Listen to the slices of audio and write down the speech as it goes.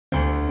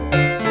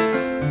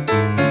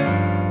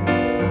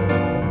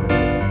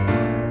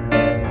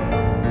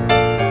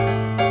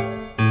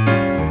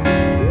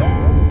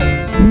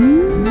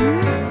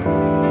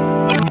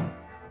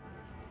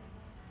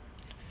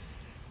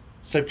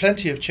So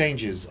plenty of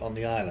changes on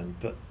the island,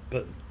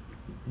 but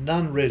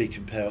none really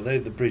compare. Although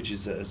the bridge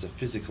is a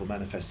physical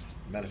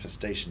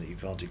manifestation that you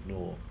can't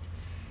ignore,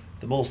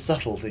 the more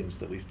subtle things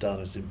that we've done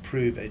is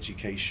improve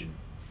education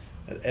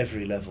at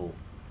every level.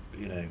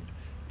 You know,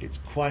 it's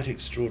quite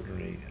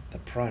extraordinary. The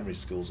primary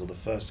schools, or the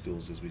first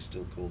schools as we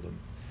still call them,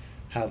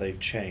 how they've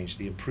changed.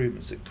 The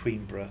improvements at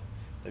Queenborough,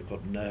 they've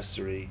got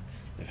nursery,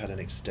 they've had an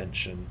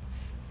extension.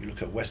 You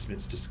look at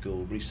Westminster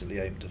School, recently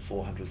opened a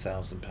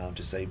 £400,000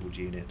 disabled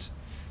unit,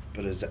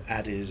 but has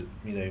added,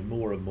 you know,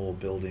 more and more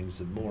buildings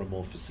and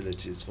more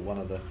facilities for one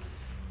of the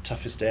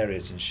toughest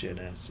areas in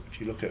Sheerness. If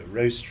you look at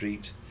Rose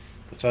Street,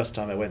 the first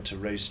time I went to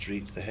Rose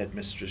Street, the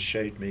headmistress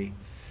showed me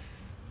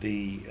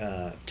the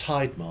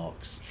tide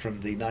marks from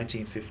the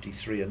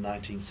 1953 and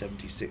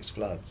 1976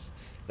 floods.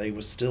 They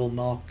were still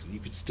marked, you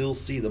could still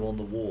see them on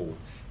the wall.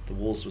 The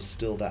walls were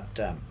still that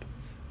damp.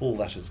 All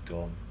that has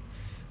gone.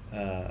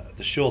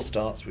 The Shore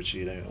Starts, which,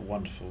 you know, are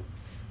wonderful.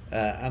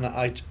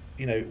 And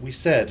you know, we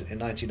said in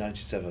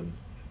 1997,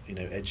 you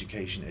know,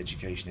 education,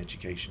 education,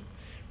 education.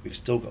 We've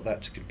still got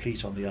that to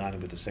complete on the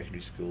island with the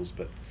secondary schools,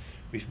 but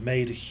we've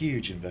made a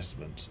huge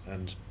investment,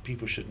 and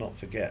people should not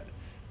forget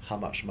how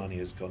much money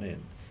has gone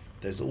in.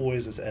 There's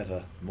always, as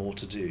ever, more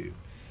to do.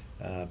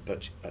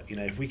 But you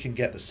know, if we can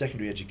get the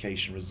secondary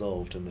education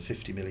resolved and the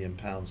 £50 million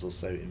or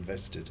so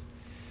invested,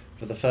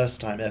 for the first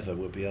time ever,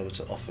 we'll be able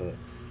to offer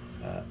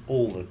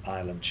all the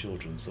island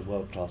children a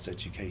world-class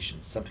education,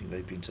 something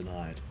they've been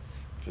denied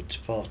for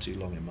far too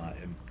long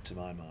to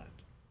my mind.